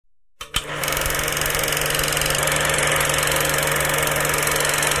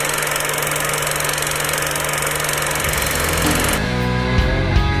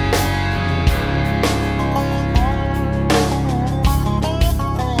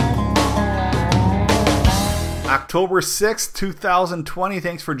October 6th, 2020.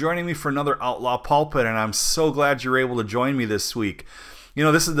 Thanks for joining me for another Outlaw Pulpit, and I'm so glad you're able to join me this week. You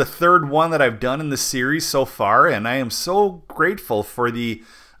know, this is the third one that I've done in the series so far, and I am so grateful for the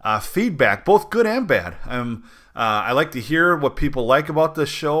feedback, both good and bad. I like to hear what people like about the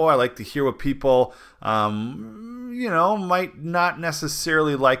show. I like to hear what people, might not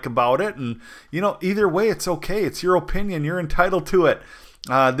necessarily like about it. And, either way, it's okay. It's your opinion. You're entitled to it.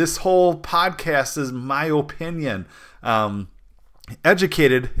 This whole podcast is my opinion.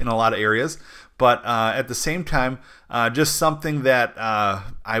 Educated in a lot of areas, but at the same time, just something that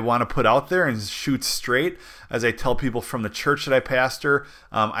I want to put out there and shoot straight. As I tell people from the church that I pastor,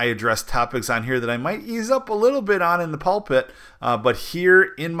 I address topics on here that I might ease up a little bit on in the pulpit, but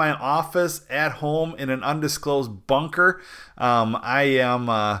here in my office, at home, in an undisclosed bunker, I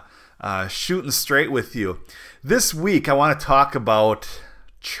am shooting straight with you. This week, I want to talk about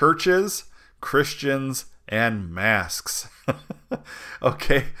churches, Christians, and masks.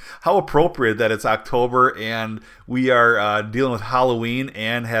 Okay, how appropriate that it's October and we are dealing with Halloween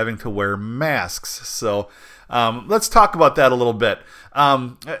and having to wear masks. So let's talk about that a little bit.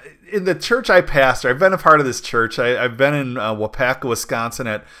 In the church I pastor, I've been a part of this church. I've been in Wapaka, Wisconsin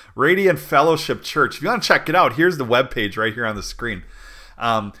at Radiant Fellowship Church. If you want to check it out, here's the webpage right here on the screen.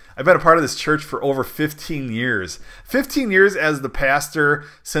 I've been a part of this church for over 15 years. 15 years as the pastor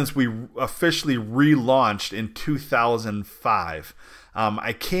since we officially relaunched in 2005.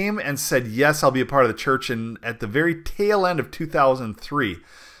 I came and said, yes, I'll be a part of the church at the very tail end of 2003.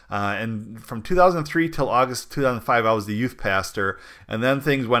 And from 2003 till August 2005, I was the youth pastor. And then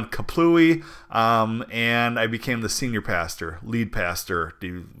things went kaplooey, and I became the senior pastor, lead pastor,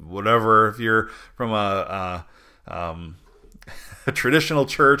 whatever. If you're from a traditional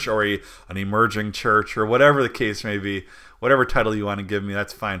church or an emerging church or whatever the case may be, whatever title you want to give me,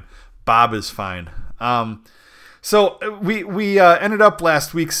 that's fine. Bob is fine. So we ended up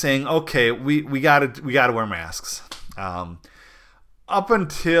last week saying, okay, we gotta wear masks. Up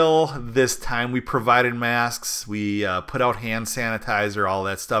until this time, we provided masks. We put out hand sanitizer, all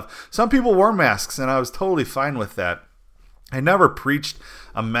that stuff. Some people wore masks, and I was totally fine with that. I never preached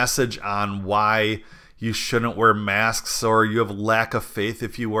a message on why you shouldn't wear masks or you have lack of faith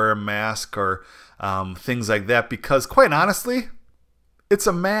if you wear a mask or things like that, because quite honestly, it's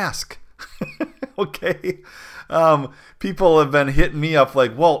a mask. Okay? People have been hitting me up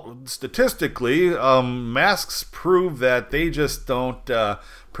like, well, statistically, masks prove that they just don't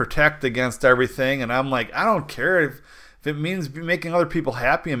protect against everything. And I'm like, I don't care if it means making other people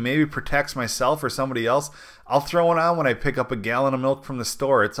happy and maybe protects myself or somebody else. I'll throw one on when I pick up a gallon of milk from the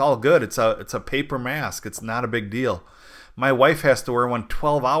store. It's all good. It's a paper mask. It's not a big deal. My wife has to wear one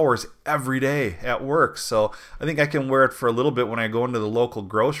 12 hours every day at work, so I think I can wear it for a little bit when I go into the local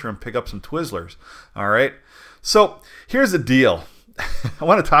grocery and pick up some Twizzlers. All right? So here's the deal. I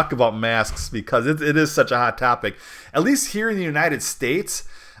want to talk about masks because it is such a hot topic. At least here in the United States,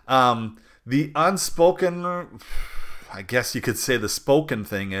 the unspoken, I guess you could say the spoken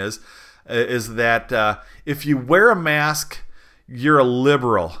thing is that if you wear a mask, you're a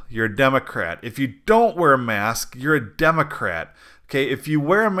liberal, you're a Democrat. If you don't wear a mask, you're a Democrat. Okay, if you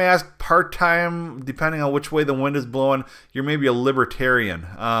wear a mask part-time, depending on which way the wind is blowing, you're maybe a libertarian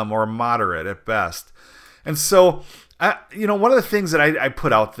or a moderate at best. And so, one of the things that I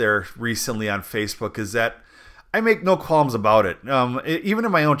put out there recently on Facebook is that I make no qualms about it. Even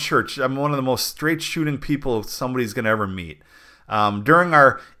in my own church, I'm one of the most straight-shooting people somebody's going to ever meet. During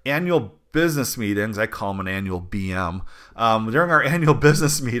our annual business meetings, I call them an annual BM. During our annual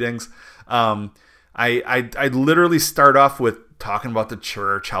business meetings, I literally start off with talking about the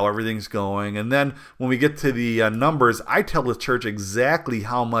church, how everything's going, and then when we get to the numbers, I tell the church exactly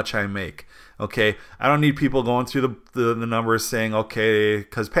how much I make. Okay, I don't need people going through the numbers saying, okay,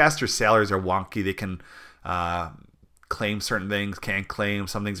 because pastors' salaries are wonky. They can claim certain things, can't claim.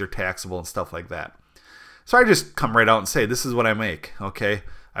 Some things are taxable and stuff like that. So I just come right out and say, this is what I make. Okay,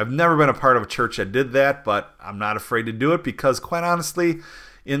 I've never been a part of a church that did that, but I'm not afraid to do it because, quite honestly,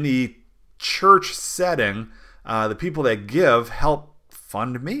 in the church setting, the people that give help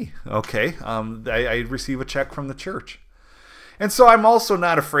fund me. Okay, I receive a check from the church. And so I'm also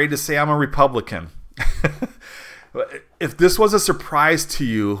not afraid to say I'm a Republican. If this was a surprise to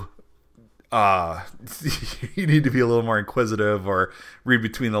you, you need to be a little more inquisitive or read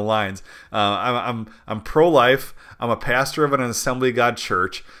between the lines. I'm pro-life. I'm a pastor of an Assembly of God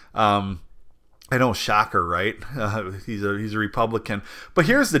church. I know, shocker, right? He's a Republican. But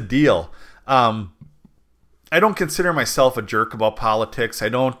here's the deal. I don't consider myself a jerk about politics. I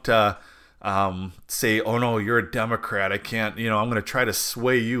don't say, oh no, you're a Democrat, I can't, I'm going to try to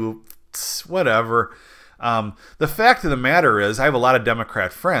sway you, whatever. The fact of the matter is, I have a lot of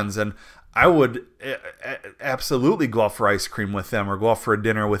Democrat friends, and I would absolutely go out for ice cream with them or go out for a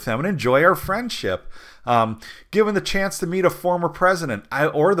dinner with them and enjoy our friendship. Given the chance to meet a former president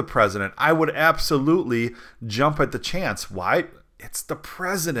or the president, I would absolutely jump at the chance. Why? It's the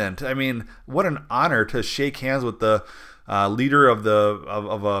president. I mean, what an honor to shake hands with the leader of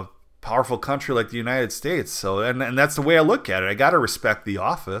a powerful country like the United States. So, and that's the way I look at it. I got to respect the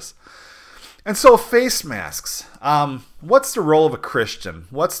office. And so face masks. What's the role of a Christian?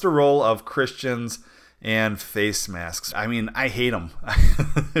 What's the role of Christians and face masks? I mean, I hate them.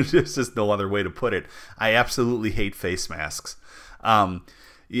 There's just no other way to put it. I absolutely hate face masks.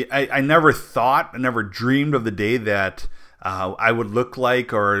 I never thought, I never dreamed of the day that I would look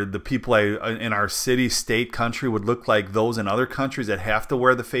like, or the people in our city, state, country would look like those in other countries that have to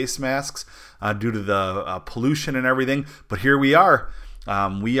wear the face masks due to the pollution and everything. But here we are.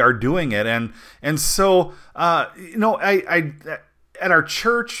 We are doing it, and so I at our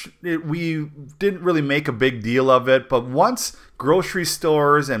church we didn't really make a big deal of it. But once grocery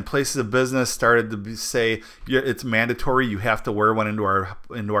stores and places of business started to say it's mandatory, you have to wear one into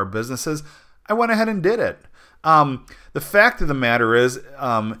our businesses, I went ahead and did it. The fact of the matter is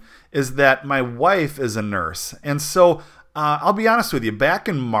that my wife is a nurse, and so I'll be honest with you. Back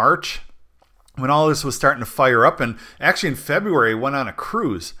in March, when all this was starting to fire up, and actually in February, I went on a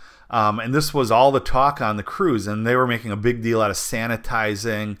cruise. And this was all the talk on the cruise, and they were making a big deal out of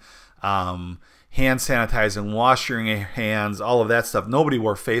sanitizing, hand sanitizing, washing your hands, all of that stuff. Nobody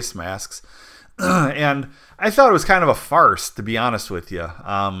wore face masks. And I thought it was kind of a farce, to be honest with you.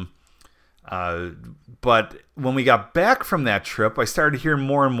 But when we got back from that trip, I started hearing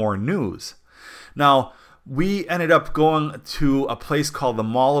more and more news. Now, we ended up going to a place called the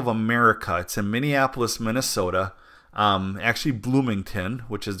Mall of America. It's in Minneapolis, Minnesota. Actually Bloomington,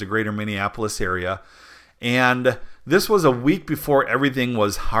 which is the greater Minneapolis area. And this was a week before everything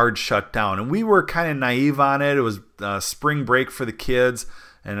was hard shut down. And we were kind of naive on it. It was spring break for the kids.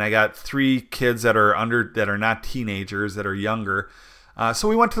 And I got 3 kids that are not teenagers, that are younger. So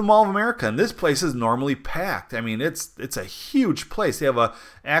we went to the Mall of America, and this place is normally packed. I mean, it's a huge place. They have a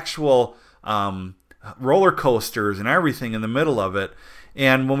actual roller coasters and everything in the middle of it.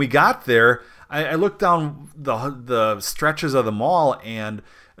 And when we got there, I looked down the stretches of the mall, and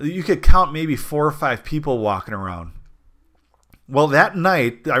you could count maybe 4 or 5 people walking around. Well, that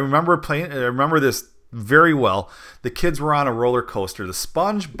night, I remember this very well. The kids were on a roller coaster, the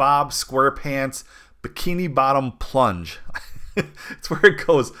SpongeBob SquarePants Bikini Bottom Plunge. It's where it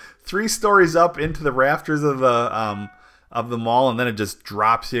goes 3 stories up into the rafters of the mall, and then it just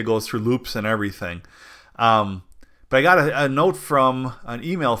drops you. It goes through loops and everything. But I got an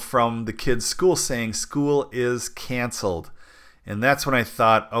email from the kids' school saying school is canceled. And that's when I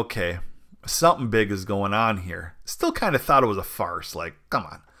thought, okay, something big is going on here. Still kind of thought it was a farce, like, come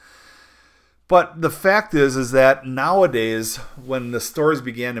on. But the fact is that nowadays, when the stores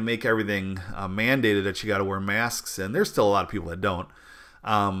began to make everything mandated that you got to wear masks, and there's still a lot of people that don't,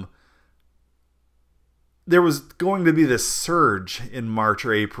 there was going to be this surge in March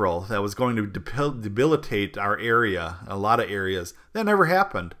or April that was going to debilitate our area, a lot of areas. That never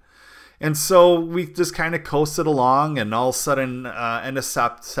happened. And so we just kind of coasted along, and all of a sudden, end of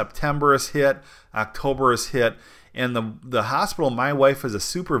September has hit, October has hit, and the hospital my wife is a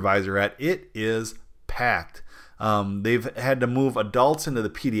supervisor at, it is packed. They've had to move adults into the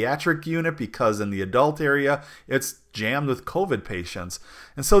pediatric unit because in the adult area, it's jammed with COVID patients.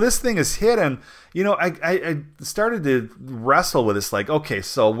 And so this thing is hit, and, I started to wrestle with this, like, okay,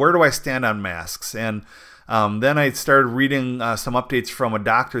 so where do I stand on masks? And then I started reading some updates from a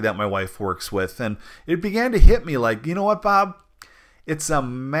doctor that my wife works with, and it began to hit me like, you know what, Bob? It's a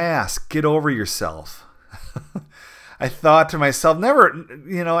mask. Get over yourself. I thought to myself, never,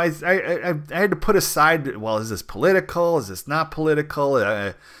 I had to put aside, well, is this political? Is this not political?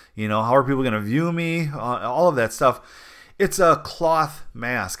 How are people going to view me? All of that stuff. It's a cloth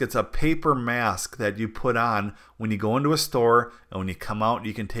mask. It's a paper mask that you put on when you go into a store, and when you come out,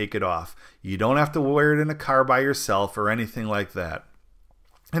 you can take it off. You don't have to wear it in a car by yourself or anything like that.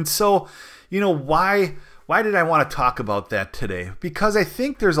 And so, why did I want to talk about that today? Because I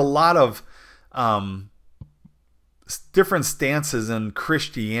think there's a lot of different stances in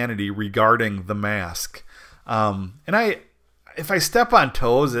Christianity regarding the mask. And if I step on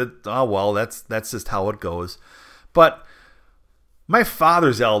toes, that's just how it goes. But my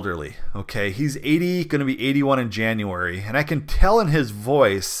father's elderly, okay? He's 80, going to be 81 in January, and I can tell in his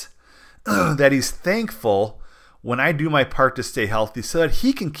voice that he's thankful when I do my part to stay healthy so that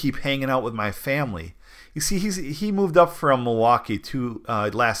he can keep hanging out with my family. You see, he moved up from Milwaukee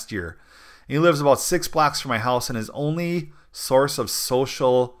last year. he lives about 6 blocks from my house, and his only source of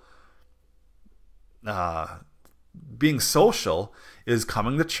being social is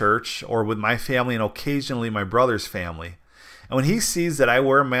coming to church or with my family and occasionally my brother's family. And when he sees that I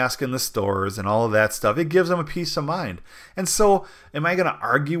wear a mask in the stores and all of that stuff, it gives him a peace of mind. And so am I going to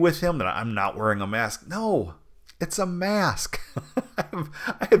argue with him that I'm not wearing a mask? No, it's a mask.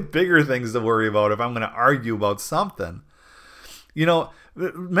 I have bigger things to worry about if I'm going to argue about something. You know,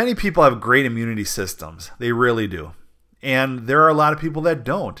 many people have great immunity systems. They really do. And there are a lot of people that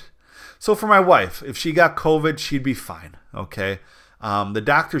don't. So for my wife, if she got COVID, she'd be fine, okay? The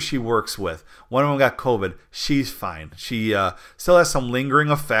doctor she works with, one of them got COVID. She's fine. She still has some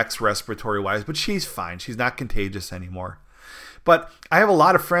lingering effects respiratory-wise, but she's fine. She's not contagious anymore. But I have a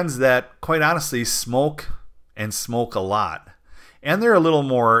lot of friends that, quite honestly, smoke and smoke a lot. And they're a little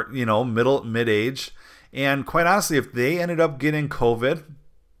more, mid-age. And quite honestly, if they ended up getting COVID,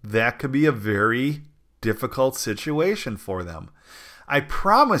 that could be a very difficult situation for them. I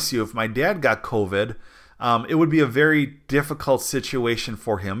promise you, if my dad got COVID, it would be a very difficult situation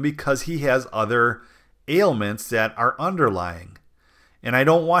for him because he has other ailments that are underlying. And I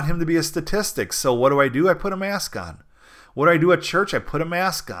don't want him to be a statistic. So what do? I put a mask on. What do I do at church? I put a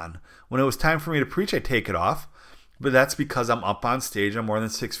mask on. When it was time for me to preach, I take it off. But that's because I'm up on stage. I'm more than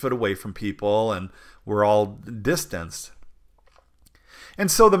 6 foot away from people, and we're all distanced. And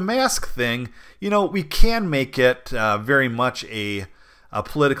so the mask thing, we can make it very much a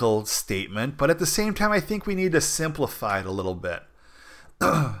political statement, but at the same time, I think we need to simplify it a little bit.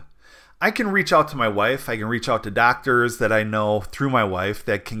 I can reach out to my wife. I can reach out to doctors that I know through my wife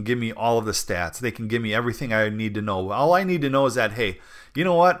that can give me all of the stats. They can give me everything I need to know. All I need to know is that, hey, you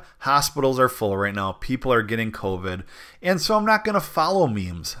know what? Hospitals are full right now. People are getting COVID. And so I'm not going to follow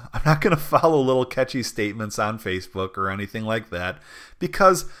memes. I'm not going to follow little catchy statements on Facebook or anything like that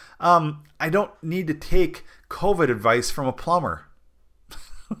because I don't need to take COVID advice from a plumber.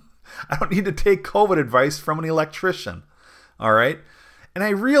 I don't need to take COVID advice from an electrician. All right? And I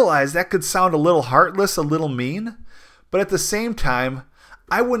realize that could sound a little heartless, a little mean, but at the same time,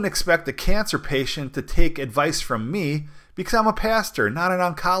 I wouldn't expect a cancer patient to take advice from me because I'm a pastor, not an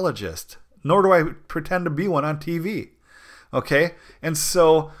oncologist, nor do I pretend to be one on TV. Okay? And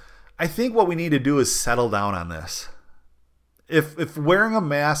so I think what we need to do is settle down on this. If wearing a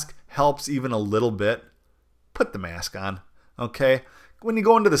mask helps even a little bit, put the mask on. Okay? When you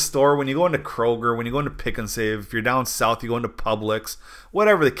go into the store, when you go into Kroger, when you go into Pick and Save, if you're down south, you go into Publix,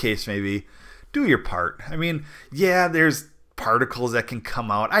 whatever the case may be, do your part. I mean, yeah, there's particles that can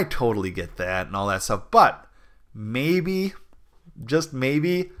come out. I totally get that and all that stuff. But maybe, just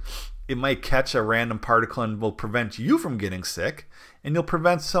maybe, it might catch a random particle and will prevent you from getting sick, and you'll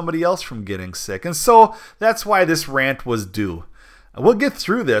prevent somebody else from getting sick. And so that's why this rant was due. We'll get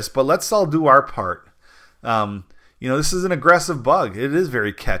through this, but let's all do our part. This is an aggressive bug. It is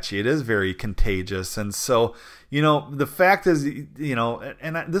very catchy. It is very contagious. And so, the fact is,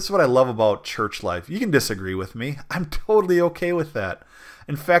 and this is what I love about church life. You can disagree with me. I'm totally okay with that.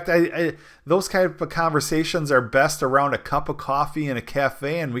 In fact, those kind of conversations are best around a cup of coffee in a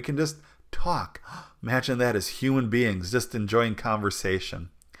cafe, and we can just talk. Imagine that as human beings, just enjoying conversation.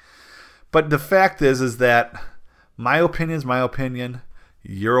 But the fact is that my opinion is my opinion.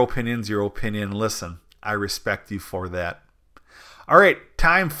 Your opinion's your opinion. Listen. I respect you for that. All right,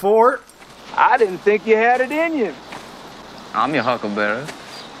 time for... I didn't think you had it in you. I'm your huckleberry.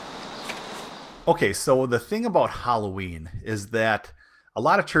 Okay, so the thing about Halloween is that a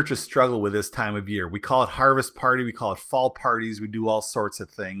lot of churches struggle with this time of year. We call it harvest party. We call it fall parties. We do all sorts of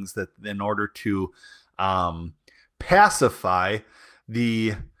things that in order to pacify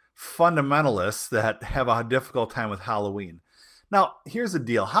the fundamentalists that have a difficult time with Halloween. Now, here's the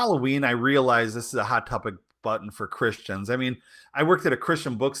deal. Halloween, I realize this is a hot topic button for Christians. I mean, I worked at a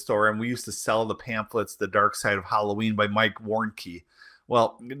Christian bookstore, and we used to sell the pamphlets, The Dark Side of Halloween by Mike Warnke.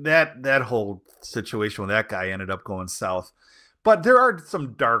 Well, that whole situation with that guy ended up going south. But there are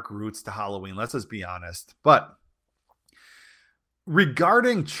some dark roots to Halloween, let's just be honest. But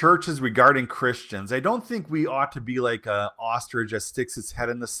regarding churches, regarding Christians, I don't think we ought to be like an ostrich that sticks its head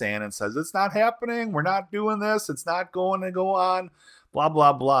in the sand and says, it's not happening, we're not doing this, it's not going to go on, blah,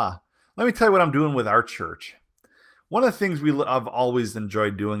 blah, blah. Let me tell you what I'm doing with our church. One of the things I've always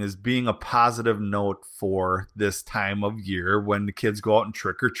enjoyed doing is being a positive note for this time of year when the kids go out and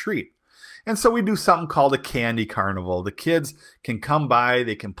trick or treat. And so we do something called a candy carnival. The kids can come by,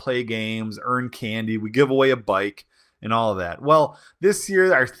 they can play games, earn candy, we give away a bike, and all of that. Well, this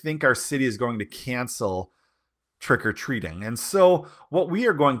year, I think our city is going to cancel trick-or-treating. And so what we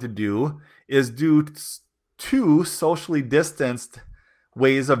are going to do is do 2 socially distanced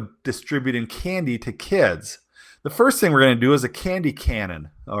ways of distributing candy to kids. The first thing we're going to do is a candy cannon.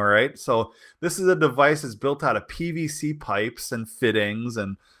 All right. So this is a device that's built out of PVC pipes and fittings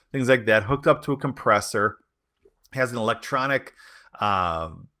and things like that, hooked up to a compressor, has an electronic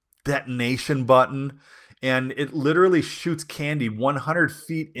detonation button, and it literally shoots candy 100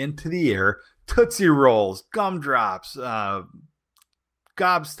 feet into the air. Tootsie Rolls, gumdrops,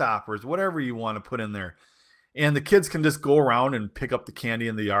 gobstoppers, whatever you want to put in there. And the kids can just go around and pick up the candy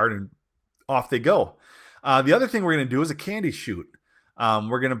in the yard and off they go. The other thing we're going to do is a candy shoot.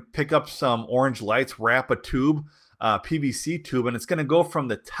 We're going to pick up some orange lights, wrap a tube, PVC tube, and it's going to go from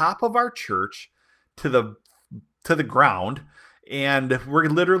the top of our church to the ground. And we're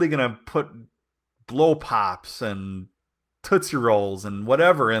literally going to put blow pops and Tootsie Rolls and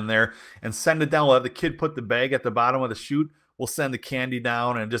whatever in there and send it down. We'll have the kid put the bag at the bottom of the chute. We'll send the candy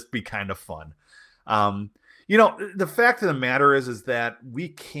down and just be kind of fun. The fact of the matter is that we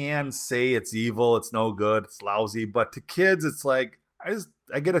can say it's evil, it's no good, it's lousy, but to kids, it's like,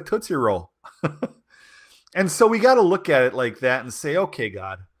 I get a Tootsie Roll. And so we got to look at it like that and say, okay,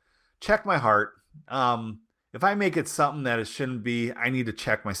 God, check my heart. If I make it something that it shouldn't be, I need to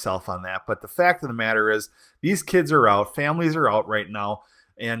check myself on that. But the fact of the matter is, these kids are out, families are out right now,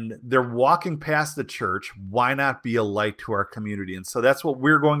 and they're walking past the church. Why not be a light to our community? And so that's what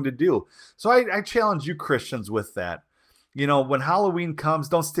we're going to do. So I challenge you Christians with that. When Halloween comes,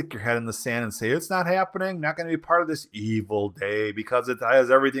 don't stick your head in the sand and say, it's not happening, not going to be part of this evil day because it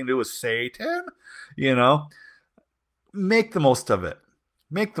has everything to do with Satan. Make the most of it.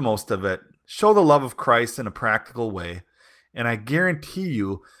 Make the most of it. Show the love of Christ in a practical way. And I guarantee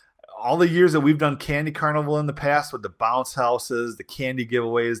you, all the years that we've done Candy Carnival in the past with the bounce houses, the candy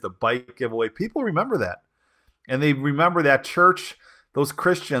giveaways, the bike giveaway, people remember that. And they remember that church, those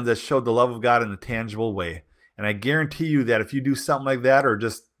Christians that showed the love of God in a tangible way. And I guarantee you that if you do something like that or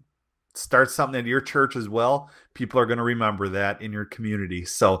just start something at your church as well, people are going to remember that in your community.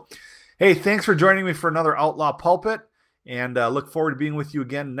 So, hey, thanks for joining me for another Outlaw Pulpit. And look forward to being with you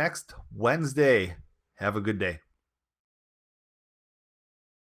again next Wednesday. Have a good day.